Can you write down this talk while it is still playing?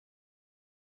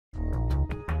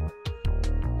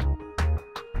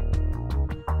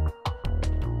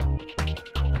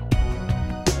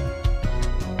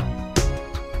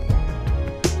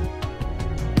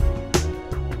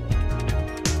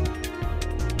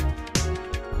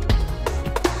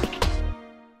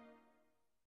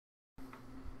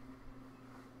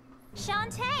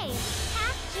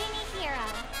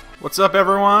What's up,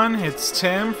 everyone? It's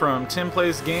Tim from Tim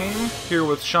Plays Game, here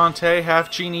with Shantae,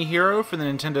 Half-Genie Hero for the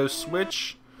Nintendo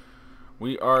Switch.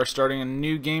 We are starting a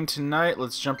new game tonight.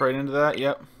 Let's jump right into that.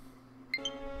 Yep.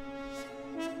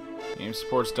 Game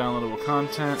supports downloadable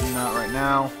content. Not right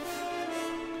now.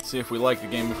 Let's see if we like the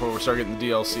game before we start getting the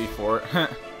DLC for it.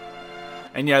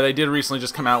 And yeah, they did recently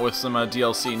just come out with some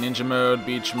DLC. Ninja mode,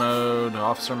 beach mode,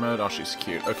 officer mode. Oh, she's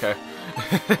cute. Okay.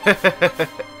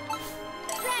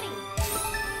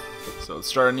 So let's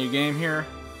start a new game here.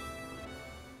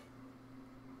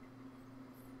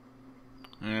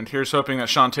 And here's hoping that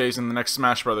Shantae's in the next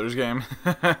Smash Brothers game.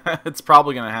 It's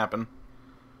probably gonna happen.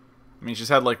 I mean, she's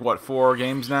had like, what, 4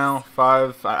 games now?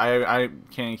 5? I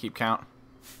can't even keep count.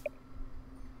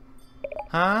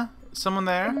 Huh? Someone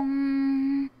there?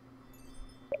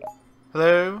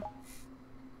 Hello?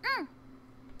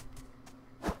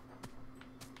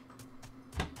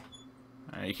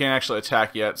 You can't actually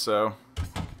attack yet, so...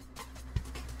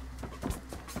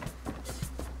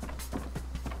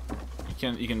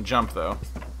 You can jump though.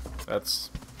 That's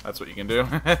what you can do.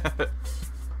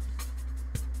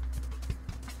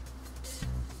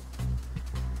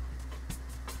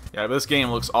 Yeah, this game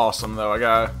looks awesome though. I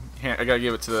gotta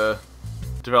give it to the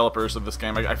developers of this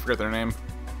game. I forget their name.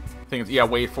 I think it's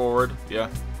Way Forward. Yeah.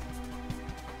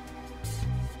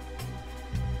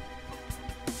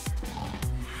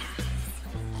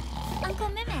 Uncle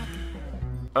Mimic.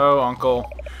 Oh,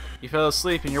 Uncle, you fell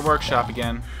asleep in your workshop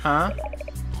again, huh?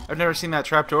 I've never seen that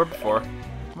trapdoor before.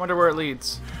 I wonder where it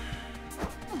leads.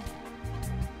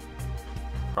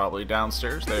 Probably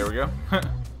downstairs. There we go. You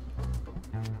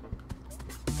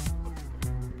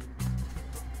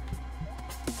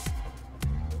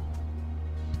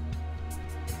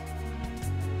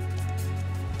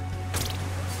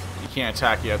can't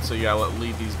attack yet, so you gotta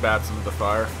lead these bats into the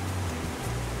fire.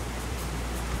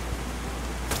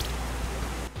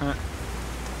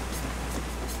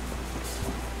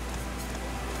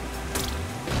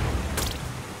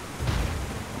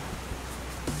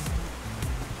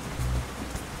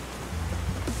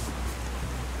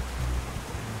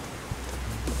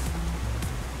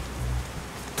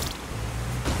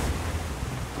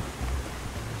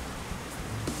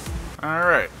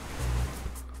 Alright.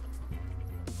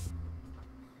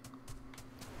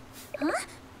 Huh?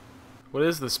 What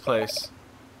is this place?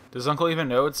 Does Uncle even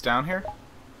know it's down here?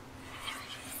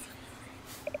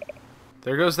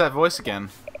 There goes that voice again.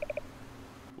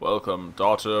 Welcome,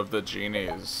 daughter of the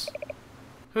genies.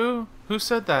 Who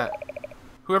said that?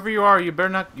 Whoever you are, you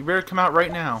better come out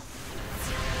right now.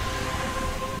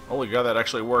 Holy god, that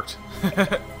actually worked.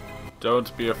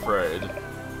 Don't be afraid.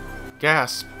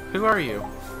 Gasp. Who are you?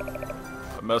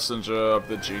 A messenger of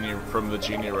the genie from the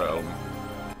genie realm.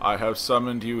 I have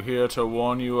summoned you here to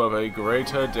warn you of a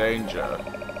greater danger.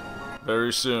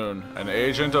 Very soon, an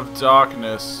agent of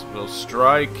darkness will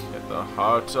strike at the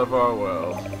heart of our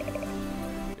world.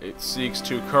 It seeks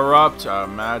to corrupt our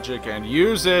magic and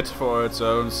use it for its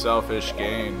own selfish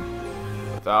gain.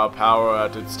 With our power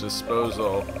at its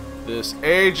disposal, this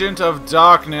agent of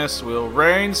darkness will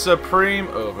reign supreme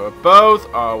over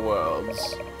both our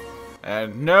worlds.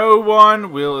 And no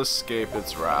one will escape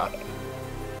its wrath.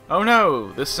 Oh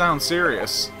no, this sounds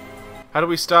serious. How do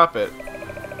we stop it?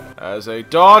 As a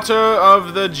daughter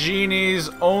of the genies,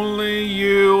 only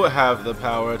you have the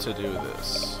power to do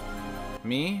this.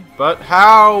 Me? But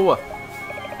how?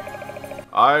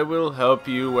 I will help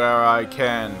you where I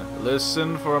can.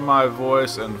 Listen for my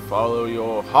voice and follow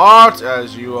your heart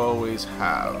as you always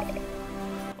have.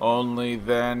 Only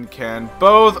then can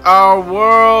both our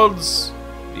worlds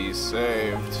be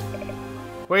saved.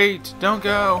 Wait, don't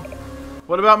go.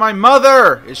 What about my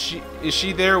mother? Is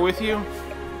she there with you?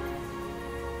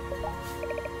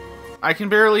 I can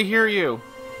barely hear you.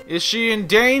 Is she in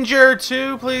danger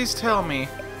too? Please tell me.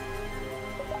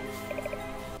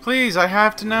 Please, I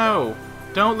have to know.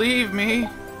 Don't leave me.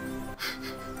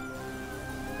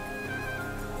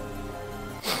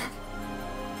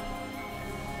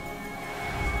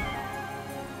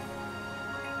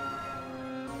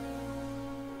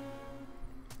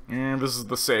 And this is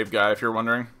the save guy, if you're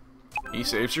wondering. He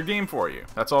saves your game for you.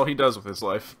 That's all he does with his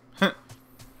life.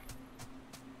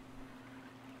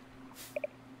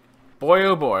 Boy,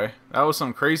 oh boy. That was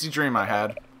some crazy dream I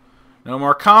had. No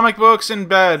more comic books in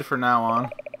bed from now on.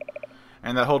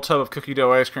 And that whole tub of cookie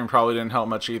dough ice cream probably didn't help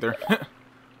much either.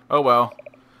 Oh well.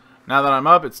 Now that I'm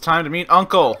up, it's time to meet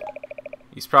Uncle.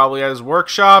 He's probably at his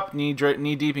workshop, knee deep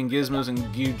in gizmos and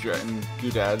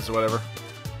goodads, whatever.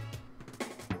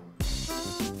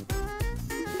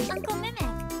 Uncle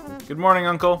Mimic. Good morning,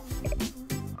 Uncle.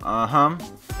 Uh-huh.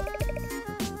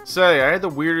 Say, I had the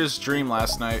weirdest dream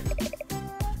last night.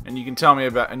 and you can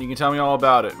tell me all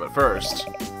about it. But first,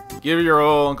 give your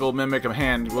old Uncle Mimic a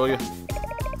hand, will you?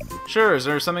 Sure. Is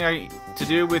there something to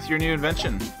do with your new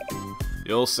invention?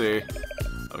 You'll see.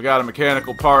 I've got a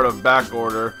mechanical part of back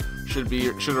order. Should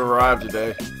have arrived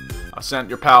today. I sent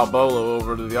your pal Bolo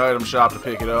over to the item shop to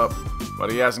pick it up, but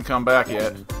he hasn't come back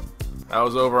yet. That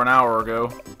was over an hour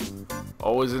ago.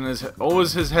 Always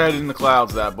his head in the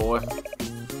clouds, that boy.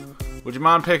 Would you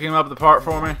mind picking up the part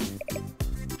for me?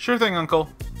 Sure thing, Uncle.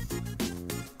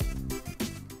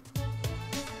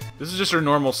 This is just her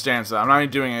normal stance. I'm not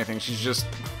even doing anything. She's just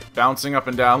bouncing up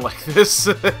and down like this.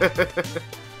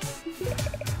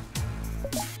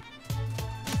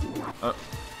 Oh,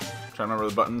 trying to remember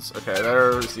the buttons. Okay,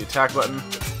 there's the attack button.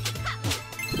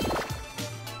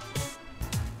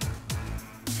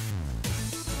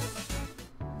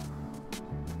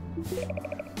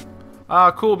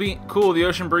 Cool. The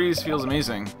ocean breeze feels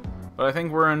amazing, but I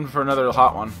think we're in for another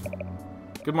hot one.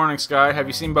 Good morning, Sky. Have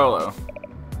you seen Bolo?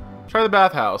 Try the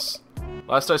bathhouse.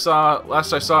 Last I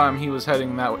saw him, he was heading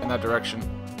in that direction.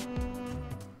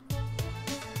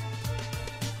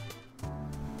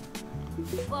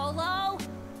 Bolo?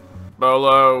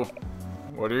 Bolo,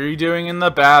 what are you doing in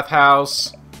the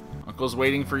bathhouse? Uncle's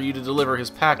waiting for you to deliver his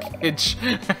package.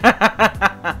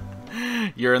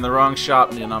 You're in the wrong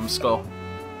shop, you numbskull.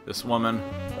 This woman,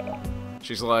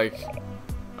 she's like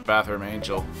a bathroom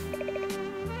angel.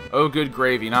 Oh, good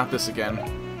gravy, not this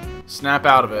again. Snap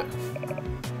out of it.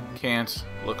 Can't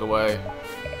look away.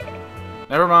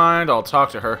 Never mind, I'll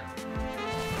talk to her.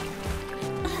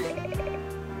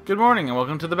 Good morning and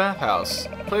welcome to the bathhouse,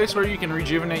 a place where you can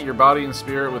rejuvenate your body and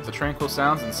spirit with the tranquil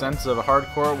sounds and scents of a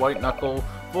hardcore, white-knuckle,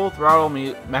 full-throttle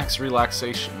max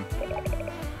relaxation.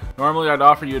 Normally I'd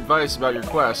offer you advice about your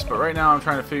quest, but right now I'm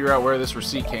trying to figure out where this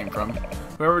receipt came from.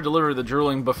 Whoever delivered the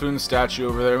drooling buffoon statue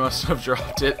over there must have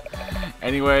dropped it.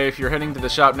 Anyway, if you're heading to the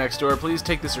shop next door, please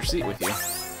take this receipt with you.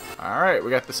 Alright, we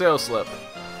got the sales slip.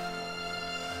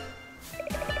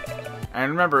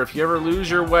 And remember, if you ever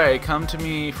lose your way, come to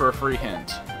me for a free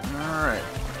hint. Alright.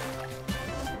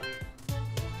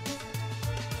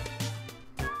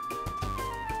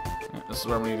 Yeah, this is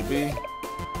where we need to be.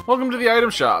 Welcome to the item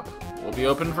shop. We'll be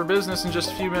open for business in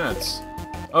just a few minutes.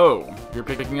 Oh, you're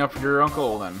picking up your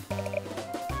uncle then.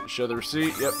 Show the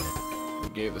receipt. Yep. We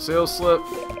gave the sales slip.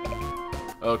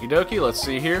 Okie dokie, let's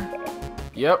see here.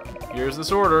 Yep, here's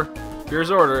this order. Here's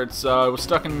order. It was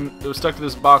stuck to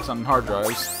this box on hard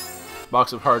drives.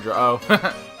 Box of hard drive.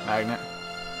 Oh, magnet.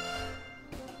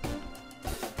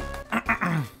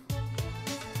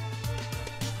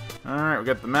 Alright, we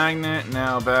got the magnet.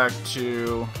 Now back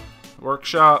to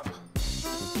workshop.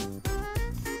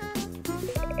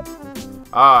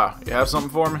 Ah, you have something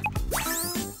for me?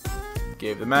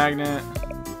 Gave the magnet.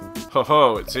 Ho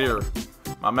ho, it's here.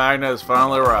 My magnet has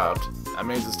finally arrived. That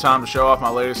means it's time to show off my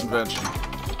latest invention.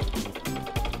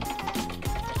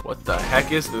 What the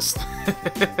heck is this?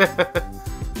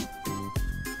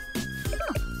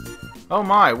 Oh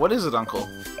my, what is it, Uncle?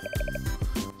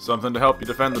 Something to help you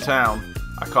defend the town.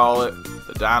 I call it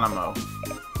the Dynamo.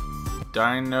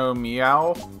 Dino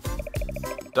Meow?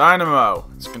 Dynamo!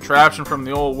 It's a contraption from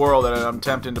the old world that I'm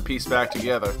attempting to piece back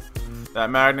together. That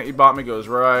magnet you bought me goes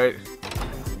right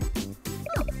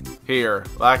here,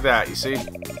 like that, you see?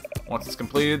 Once it's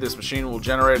completed, this machine will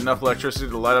generate enough electricity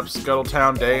to light up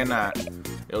Scuttletown day and night.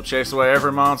 It'll chase away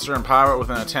every monster and pirate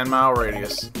within a 10-mile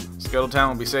radius. Scuttletown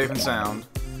will be safe and sound.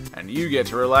 And you get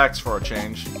to relax for a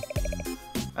change.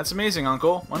 That's amazing,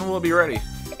 Uncle. When will it be ready?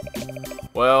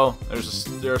 Well,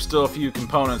 there are still a few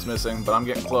components missing, but I'm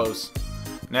getting close.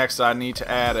 Next, I need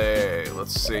to add a...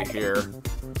 let's see here.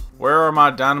 Where are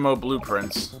my Dynamo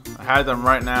blueprints? I had them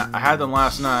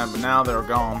last night, but now they're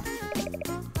gone.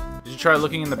 Did you try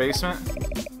looking in the basement?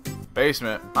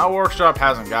 Basement? My workshop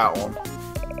hasn't got one.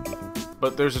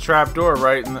 But there's a trap door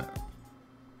right in the...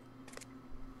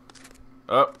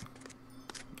 Oh.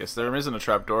 Guess there isn't a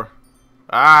trap door.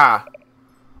 Ah!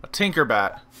 A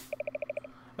Tinkerbat.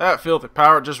 That filthy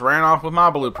pirate just ran off with my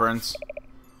blueprints.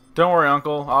 Don't worry,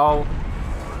 Uncle. I'll...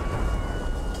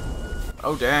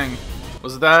 Oh, dang.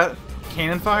 Was that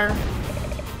cannon fire?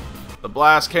 The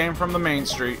blast came from the main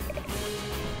street.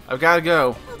 I've got to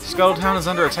go. Scuttletown is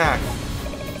under attack.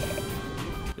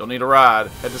 You'll need a ride.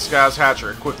 Head to Sky's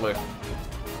hatchery, quickly.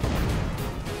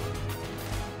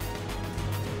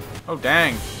 Oh,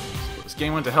 dang. This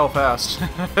game went to hell fast.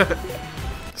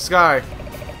 Sky.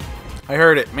 I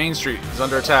heard it. Main Street is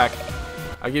under attack.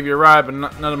 I give you a ride, but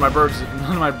none of my birds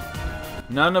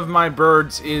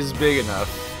is big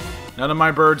enough. None of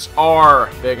my birds are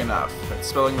big enough. That's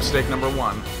spelling mistake number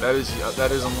 1. That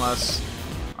is unless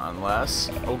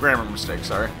oh, grammar mistake.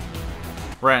 Sorry.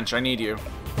 Wrench, I need you.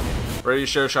 Ready to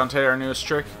show Shantae our newest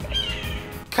trick?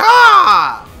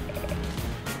 Ka!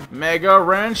 Mega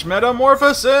Wrench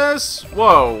Metamorphosis!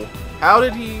 Whoa. How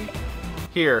did he...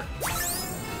 Here.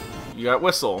 You got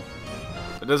Whistle.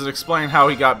 It doesn't explain how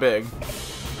he got big.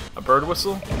 A bird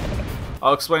whistle?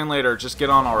 I'll explain later. Just get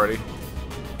on already.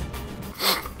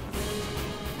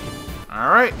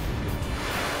 Alright.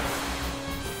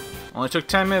 Only took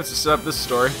 10 minutes to set up this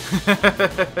story.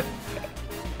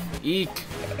 Eek.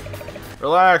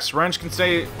 Relax. Wrench can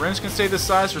stay this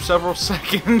size for several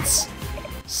seconds.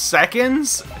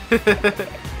 Seconds?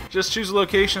 Just choose a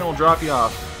location and we'll drop you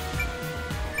off.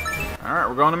 Alright,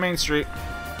 we're going to Main Street.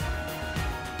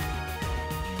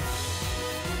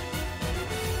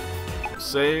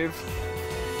 Save.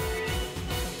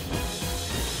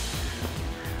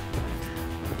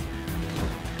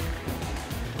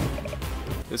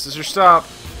 This is your stop.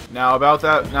 Now about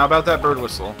that bird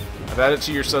whistle. I've added it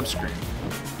to your subscreen.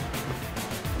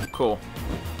 Cool.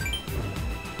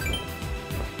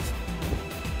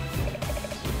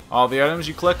 All the items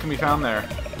you collect can be found there.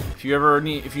 If you ever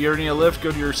need a lift,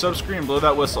 go to your subscreen and blow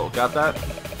that whistle. Got that?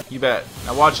 You bet.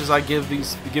 Now watch as I give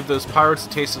those pirates a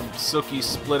taste of silky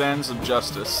split ends of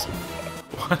justice.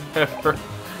 Whatever.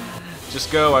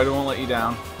 Just go. I won't let you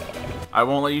down. I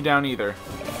won't let you down either.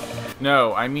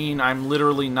 No, I mean I'm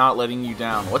literally not letting you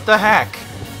down. What the heck?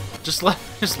 Just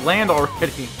land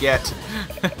already. Get.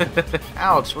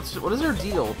 Ouch. What is their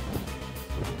deal?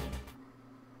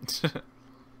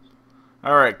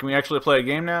 All right. Can we actually play a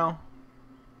game now?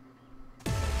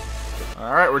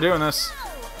 All right, we're doing this.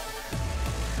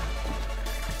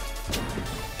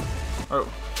 Oh.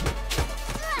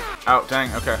 Oh,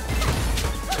 dang, okay.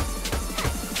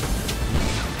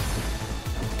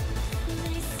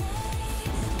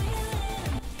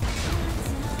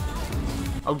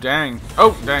 Oh, dang.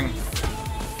 Oh, dang.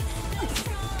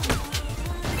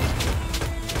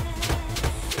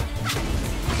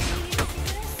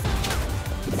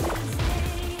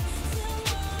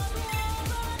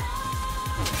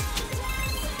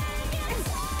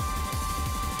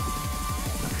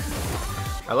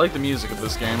 I like the music of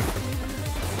this game.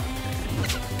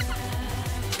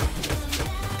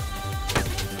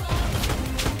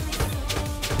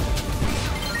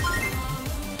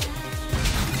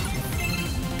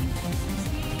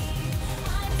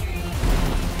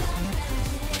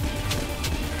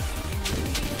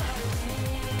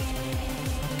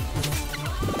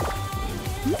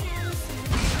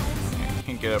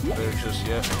 Can't get up there just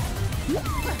yet.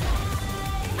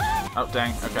 Oh,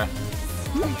 dang, okay.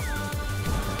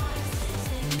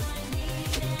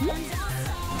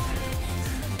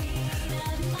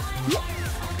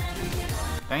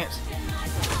 Dang it.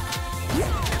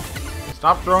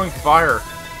 Stop throwing fire.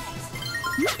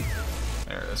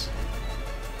 There it is.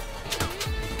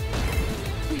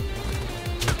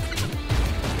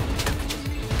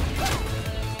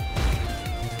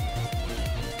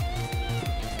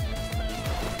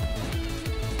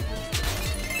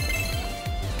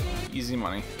 Easy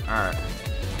money. Alright.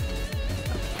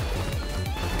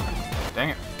 Dang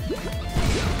it.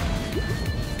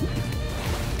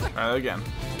 Try that again.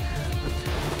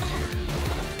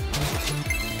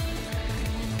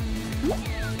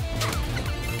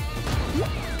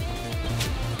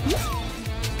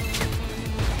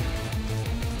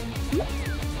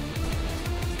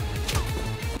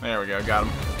 There we go, got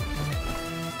him.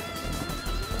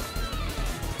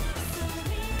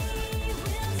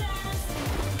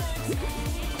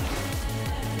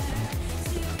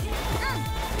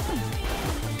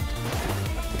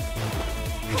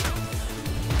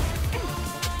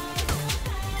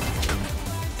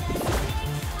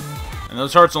 And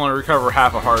those hearts only recover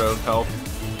half a heart of health.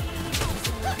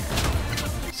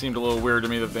 Seemed a little weird to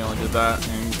me that they only did that.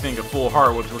 And you think a full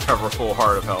heart would recover a full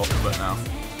heart of health, but no.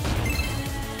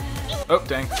 Oh,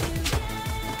 dang.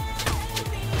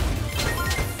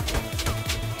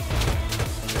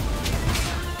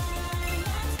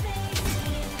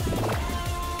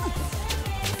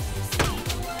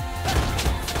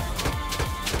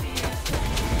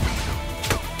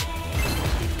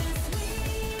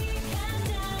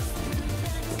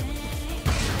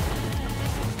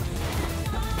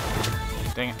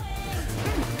 Dang it.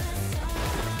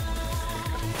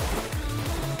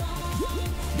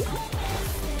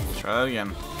 Let's try that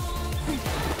again.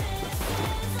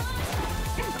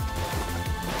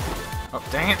 Oh,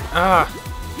 dang it.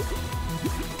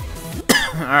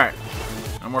 Alright.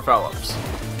 No more foul-ups.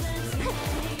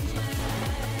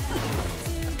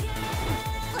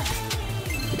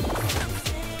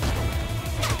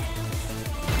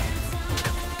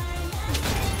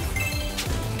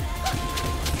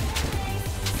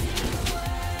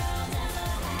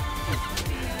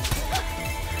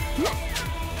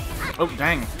 Oh,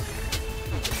 dang.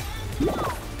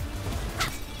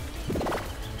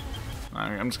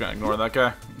 I'm just gonna ignore that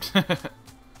guy.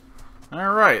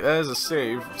 Alright, that is a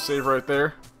save. Save right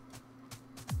there.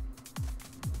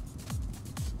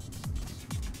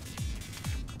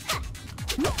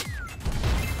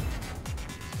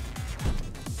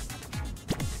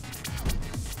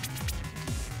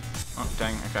 Oh,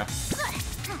 dang, okay.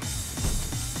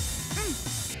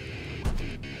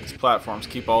 These platforms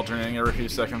keep alternating every few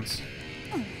seconds.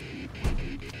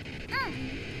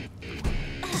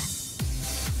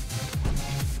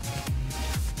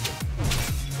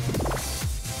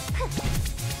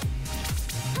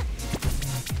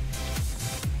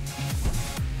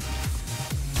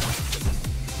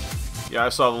 Yeah, I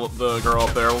saw the girl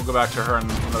up there. We'll go back to her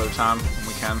another time when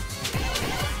we can.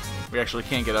 We actually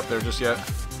can't get up there just yet.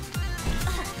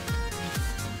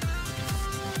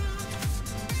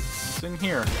 It's in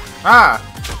here. Ah!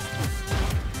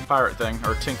 Pirate thing,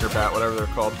 or Tinkerbat, whatever they're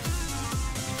called.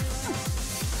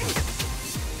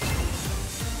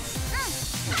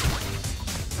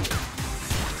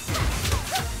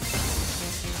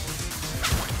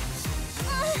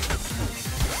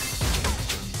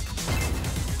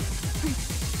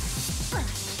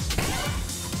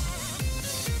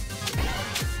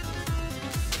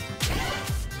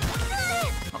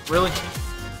 Really?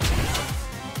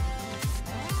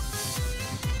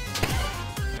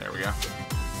 There we go.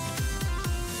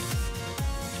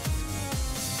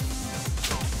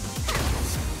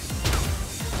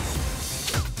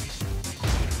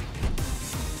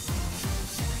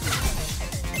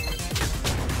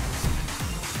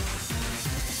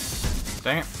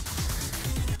 Dang it.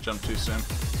 Jumped too soon.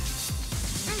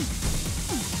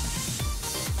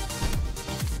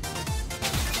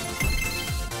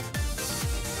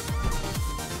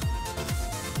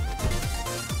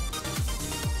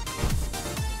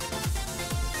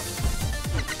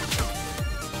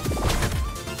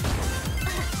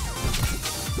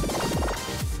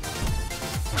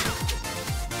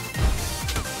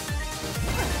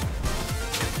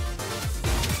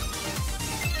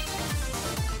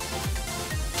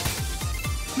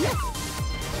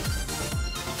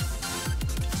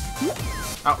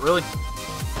 Oh, really?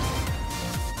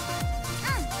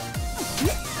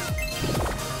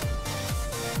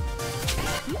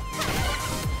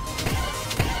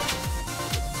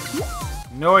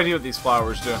 No idea what these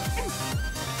flowers do.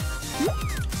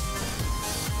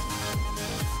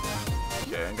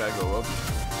 Okay, I gotta go up.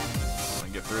 I'm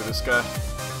gonna get through this guy.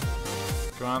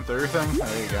 Go on through everything.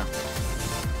 There you go.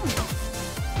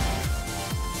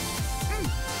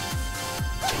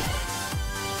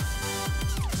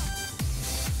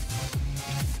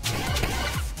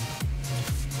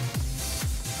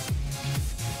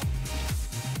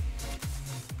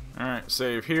 Alright,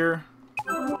 save here.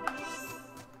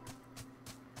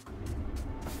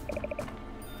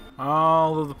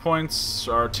 All of the points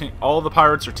are all the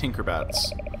pirates are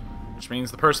Tinkerbats, which means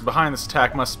the person behind this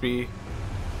attack must be,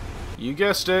 you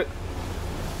guessed it.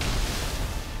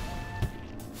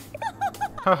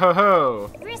 Ho ho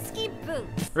ho! Risky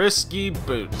boots. Risky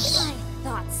boots. I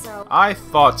thought so. I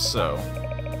thought so.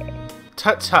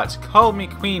 Tut tut, call me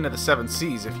Queen of the Seven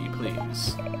Seas if you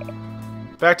please.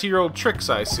 Back to your old tricks,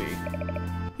 I see.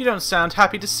 You don't sound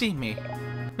happy to see me.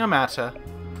 No matter.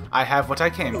 I have what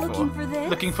I came for. Looking for this?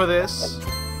 Looking for this?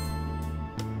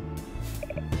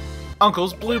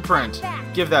 Uncle's blueprint.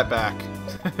 Give that back.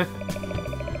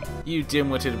 You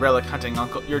dim-witted relic hunting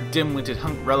uncle. Your dim-witted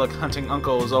relic hunting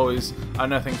uncle is always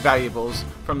unearthing valuables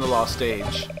from the lost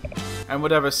age. And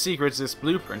whatever secrets this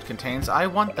blueprint contains, I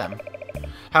want them.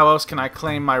 How else can I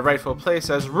claim my rightful place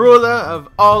as ruler of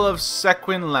all of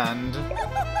Sequin Land?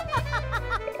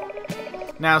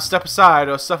 Now step aside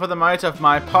or suffer the might of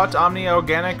my part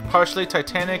omni-organic, partially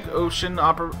titanic, ocean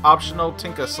optional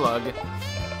Tinkerslug.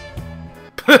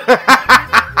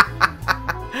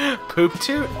 Poop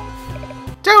toot?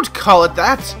 Don't call it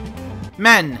that!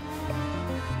 Men!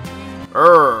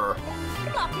 Lock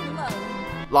and load.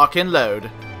 Lock and load.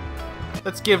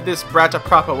 Let's give this brat a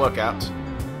proper workout.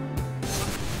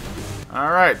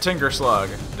 Alright, Tinkerslug.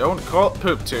 Don't call it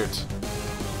Poop Toot.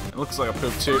 It looks like a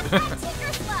Poop Toot.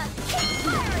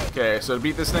 Okay, so to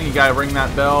beat this thing, you gotta ring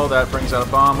that bell. That brings out a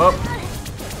bomb. Oh!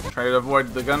 Try to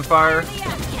avoid the gunfire.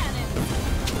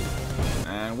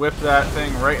 And whip that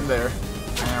thing right in there.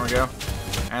 There we go.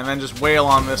 And then just wail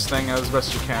on this thing as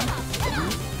best you can.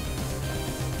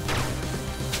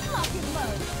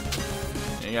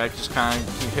 You gotta just kind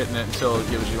of keep hitting it until it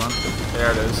gives you one.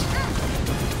 There it is.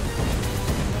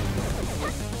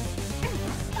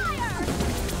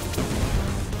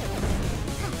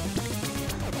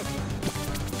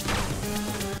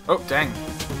 Oh, dang.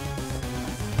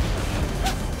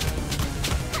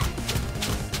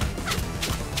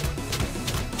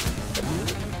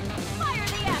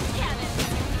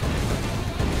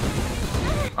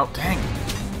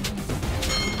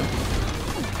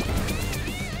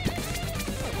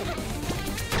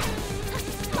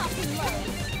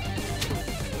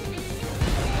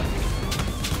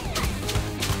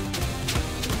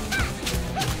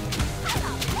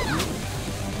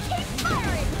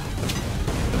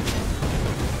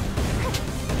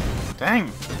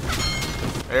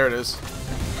 there it is.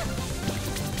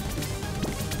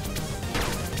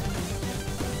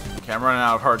 Okay, I'm running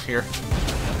out of hearts here.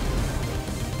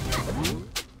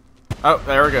 Oh,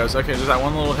 there it goes. Okay, just that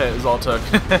one little hit is all it took.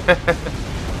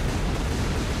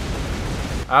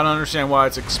 I don't understand why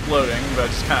it's exploding, but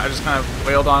I just kind of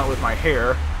wailed on it with my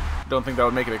hair. Don't think that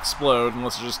would make it explode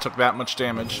unless it just took that much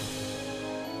damage.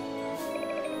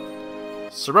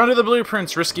 Surrender the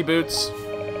blueprints, risky boots.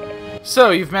 So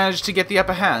you've managed to get the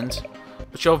upper hand,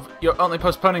 but you're only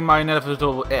postponing my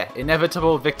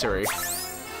inevitable victory.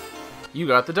 You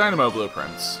got the dynamo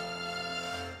blueprints.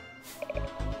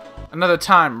 Another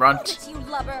time, runt. Move it,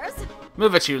 you lubbers.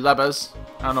 Move it, you lubbers.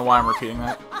 I don't know why I'm repeating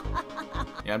that.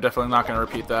 Yeah, I'm definitely not going to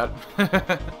repeat that.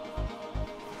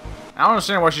 I don't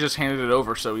understand why she just handed it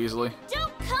over so easily.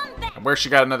 Don't come back. And where she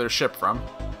got another ship from.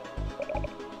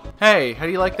 Hey, how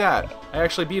do you like that? I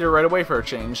actually beat her right away for a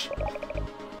change.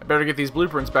 I better get these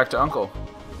blueprints back to Uncle.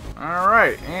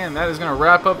 Alright, and that is going to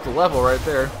wrap up the level right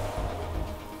there.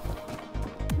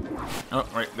 Oh,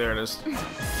 right, there it is.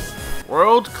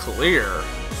 World clear.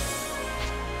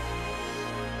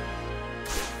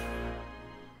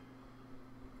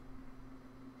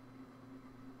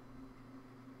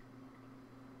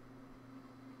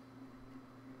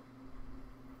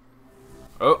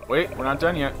 Oh, wait, we're not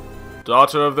done yet.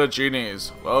 Daughter of the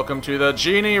Genies, welcome to the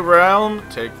Genie Realm.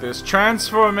 Take this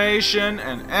transformation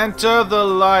and enter the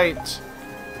light.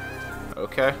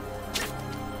 Okay.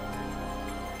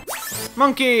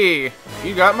 Monkey!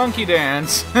 You got monkey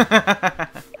dance.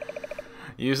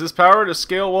 Use this power to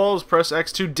scale walls. Press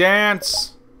X to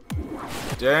dance.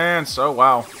 Dance. Oh,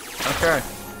 wow. Okay.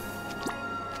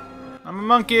 I'm a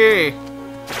monkey.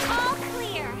 All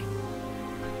clear.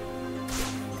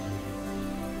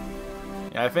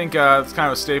 Yeah, I think it's kind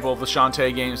of a staple of the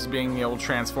Shantae games, being able to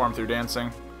transform through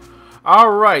dancing.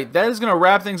 Alright, that is going to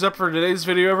wrap things up for today's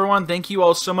video, everyone. Thank you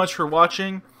all so much for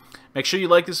watching. Make sure you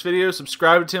like this video,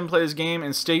 subscribe to Tim Plays Game,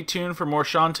 and stay tuned for more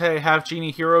Shantae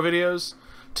Half-Genie Hero videos.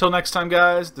 Till next time,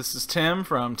 guys, this is Tim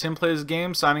from Tim Plays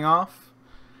Game signing off.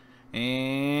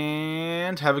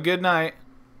 And have a good night.